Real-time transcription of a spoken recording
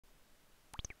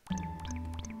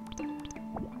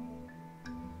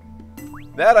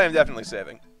That I am definitely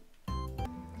saving.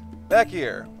 Back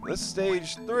here. This is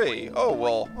stage 3. Oh,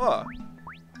 well, huh.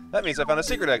 That means I found a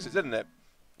secret exit, didn't it?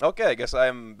 Okay, I guess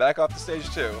I'm back off to stage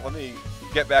 2. Let me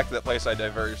get back to that place I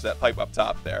diverged, that pipe up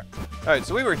top there. Alright,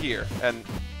 so we were here, and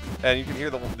you can hear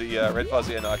the red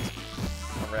fuzzy I knocked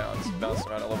around,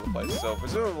 bouncing around all over the place. So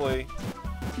presumably...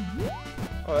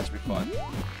 Oh, that should be fun.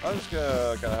 I'm just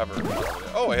gonna kind of hover over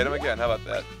there. Oh, I hit him again. How about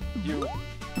that? You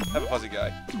have a fuzzy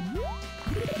guy.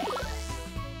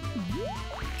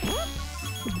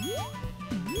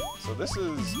 So this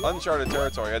is uncharted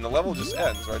territory, and the level just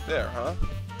ends right there, huh?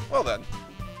 Well then.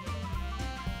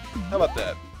 How about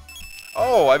that?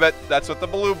 Oh, I bet that's what the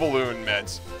blue balloon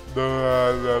meant.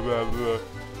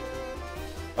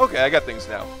 Okay, I got things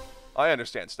now. I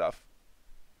understand stuff.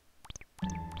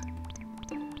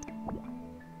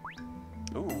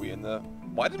 Ooh, we in the...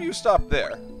 Why did you stop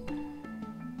there?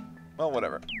 Well,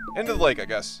 whatever. Into the lake, I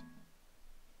guess.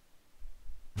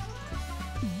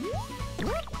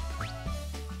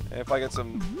 And if I get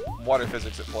some water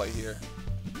physics at play here.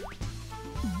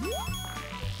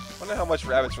 Wonder how much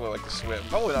rabbits really like to swim.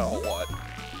 Probably not a whole lot.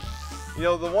 You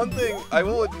know, the one thing... I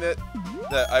will admit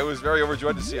that I was very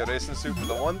overjoyed to see a racing suit, but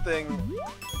the one thing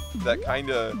that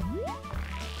kinda...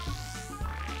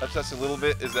 upsets a little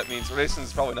bit is that means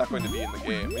Raisins probably not going to be in the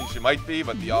game. I mean, she might be,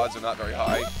 but the odds are not very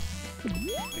high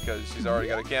because she's already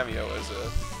got a cameo as a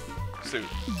suit.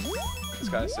 It's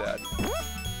kind of sad.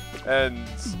 And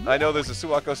I know there's a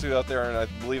Suwako suit out there, and I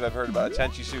believe I've heard about a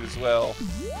Tenchi suit as well.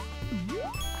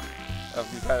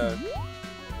 You kind of...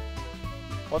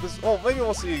 Well, maybe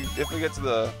we'll see if we get to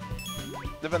the...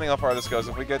 Depending on how far this goes,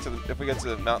 if we get to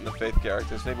the Mountain of Faith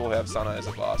characters, maybe we'll have Sana as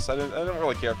a boss. I don't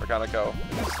really care for Kaneko.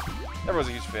 Everyone's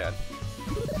a huge fan.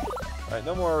 Alright,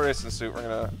 no more racing suit. We're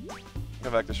gonna go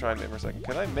back to Shrine Maid for a second.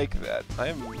 Can I make that? I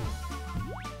am...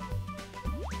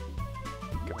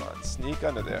 Come on, sneak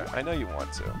under there. I know you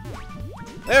want to.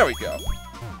 There we go!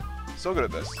 So good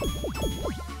at this.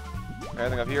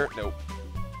 Anything up here? Nope.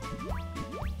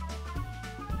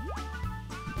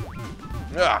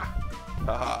 Ah!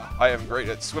 Haha, I am great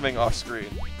at swimming off screen.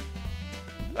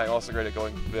 I'm also great at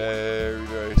going very,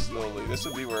 very slowly. This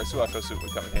would be where a Suwako suit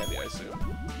would come in handy, I assume.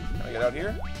 Can I get out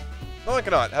here? No, I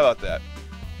cannot. How about that?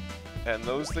 And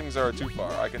those things are too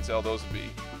far. I can tell those would be...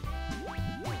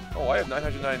 Oh, I have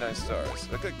 999 stars.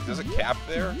 Okay, does it cap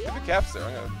there? If it caps there,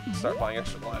 I'm going to start buying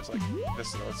extra lives like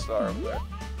this North Star over there.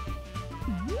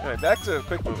 Anyway, back to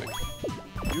quick moving.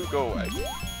 You go away.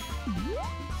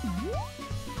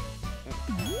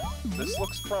 This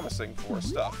looks promising for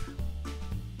stuff.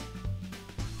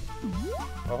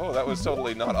 Oh, that was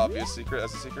totally not obvious secret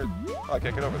as a secret. Oh, I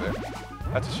can't get over there.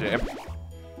 That's a shame.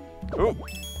 Ooh!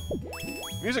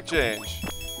 Music change!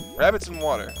 Rabbits in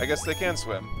water. I guess they can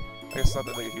swim. I guess it's not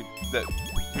that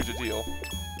huge a deal.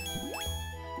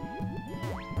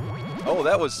 Oh,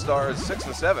 that was stars 6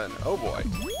 and 7. Oh boy.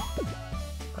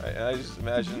 Alright, and I just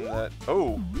imagine that...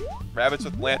 Oh! Rabbits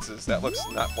with lances. That looks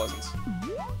not pleasant.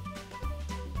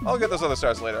 I'll get those other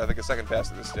stars later. I think a second pass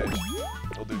at this stage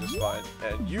will do just fine.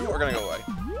 And you are going to go away.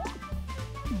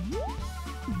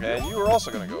 And you are also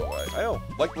going to go away. I don't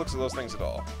like the looks of those things at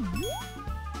all.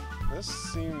 This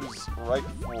seems right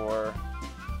for...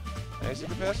 Any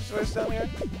secret passageways down here?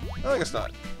 No, I guess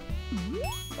not.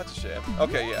 That's a shame.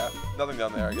 Okay, yeah. Nothing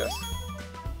down there, I guess.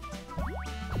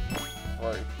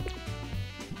 Or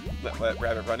let that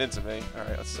rabbit run into me.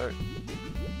 Alright, let's start.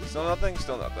 Still nothing?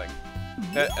 Still nothing.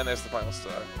 And there's the final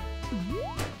star.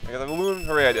 I got the balloon.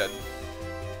 Hooray, I did.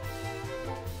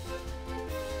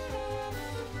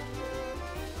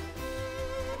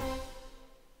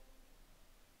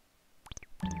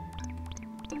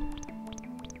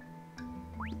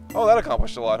 Oh, that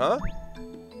accomplished a lot, huh?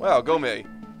 Wow, go me.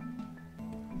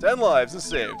 10 lives and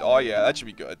saved. Oh yeah, that should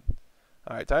be good.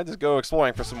 Alright, time to go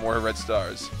exploring for some more red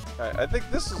stars. Alright, I think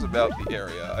this is about the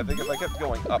area. I think if I kept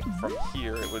going up from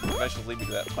here, it would eventually lead me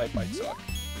to that pipe I took.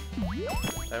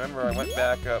 I remember I went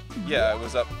back up. Yeah, it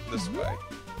was up this way.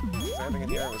 Is there anything in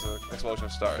here? It was an explosion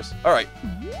of stars. Alright.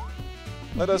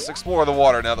 Let us explore the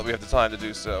water now that we have the time to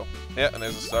do so. Yeah, and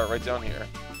there's a star right down here.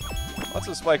 Lots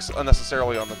of spikes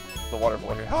unnecessarily on the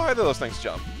waterfall here. How high do those things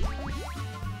jump?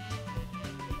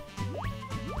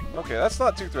 Okay, that's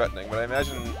not too threatening, but I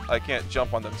imagine I can't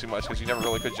jump on them too much because you never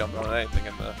really could jump on anything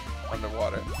in the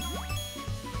underwater.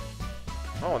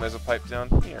 Oh, and there's a pipe down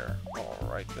here.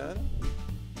 Alright then.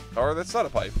 Or that's not a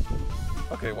pipe.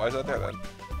 Okay, why is that there then?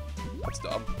 That's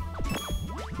dumb.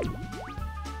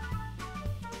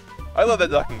 I love that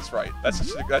ducking sprite.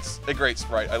 That's a great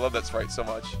sprite. I love that sprite so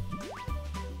much.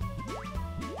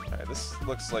 Alright, this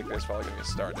looks like there's probably gonna be a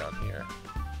star down here.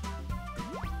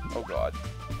 Oh god.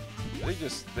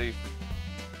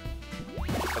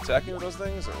 attacking with those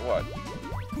things, or what?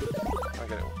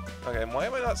 Okay, okay, why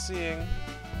am I not seeing...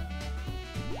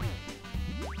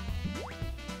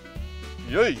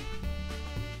 Yay!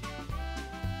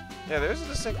 Yeah, there's a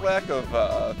distinct lack of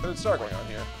third star going on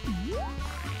here.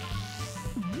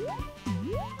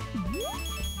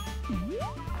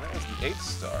 That was the 8th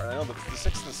star. I know the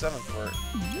 6th and 7th were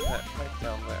right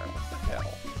down there. What the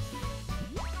hell?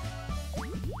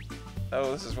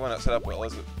 Oh, this is one not set up well,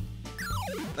 is it?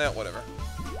 Eh, whatever.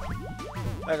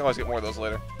 I can always get more of those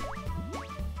later.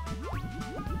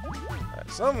 Alright,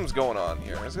 something's going on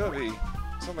here. There's gotta be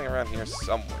something around here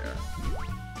somewhere.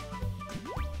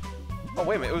 Oh,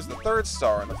 wait a minute, it was the 3rd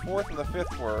star, and the 4th and the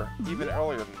 5th were even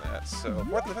earlier than that. So,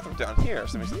 4th and the 5th were down here,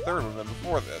 so that means the 3rd would have been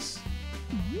before this.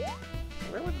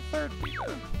 Where would the 3rd be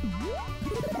then?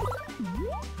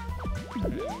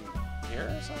 In here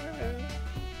or something, maybe?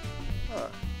 Huh.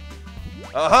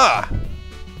 Aha!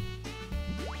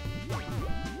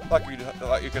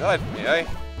 Thought you could hide from me, eh?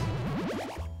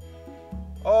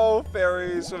 Oh,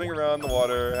 fairies swimming around the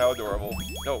water. How adorable.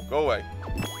 No, go away.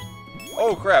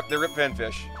 Oh, crap. They're Rip Van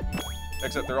Fish.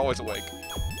 Except they're always awake.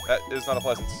 That is not a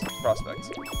pleasant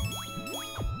prospect.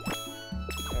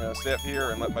 I'm gonna stay up here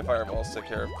and let my fireballs take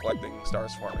care of collecting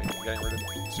stars for me. Getting rid of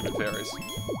stupid fairies.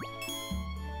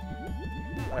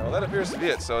 Alright, well that appears to be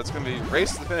it, so it's gonna be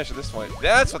race to the finish at this point.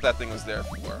 That's what that thing was there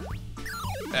for.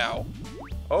 Ow.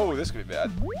 Oh, this could be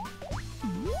bad.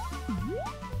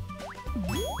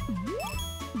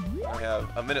 I have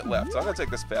a minute left, so I'm gonna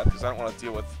take this path because I don't want to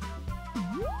deal with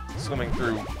swimming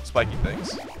through spiky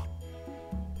things.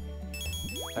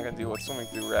 I can deal with swimming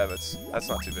through rabbits. That's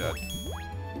not too bad.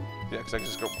 Yeah, because I can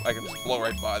just blow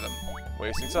right by them.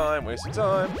 Wasting time, wasting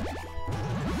time.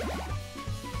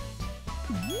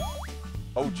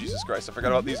 Oh, Jesus Christ, I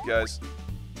forgot about these guys.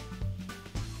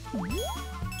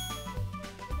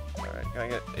 Alright, can I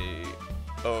get a...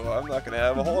 Oh, I'm not going to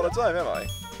have a whole lot of time, am I?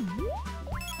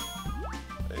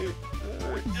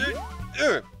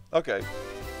 Okay.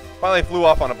 Finally flew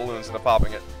off on a balloon instead of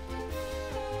popping it.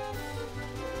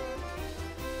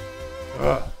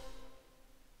 Ugh.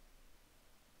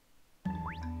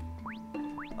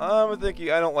 I'm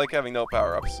thinking I don't like having no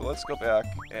power-ups, so let's go back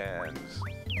and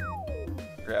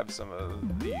grab some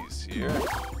of these here.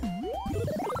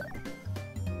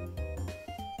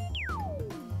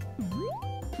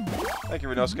 Thank you,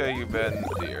 Renosuke. You've been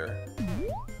a dear.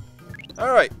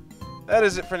 Alright. That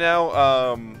is it for now.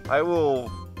 I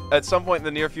will, at some point in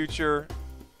the near future,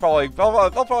 I'll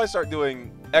probably start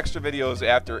doing extra videos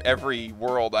after every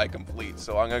world I complete.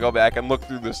 So I'm going to go back and look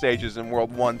through the stages in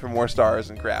World 1 for more stars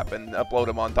and crap, and upload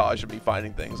a montage of me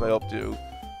finding things. I hope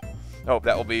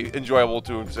that will be enjoyable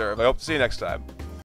to observe. I hope to see you next time.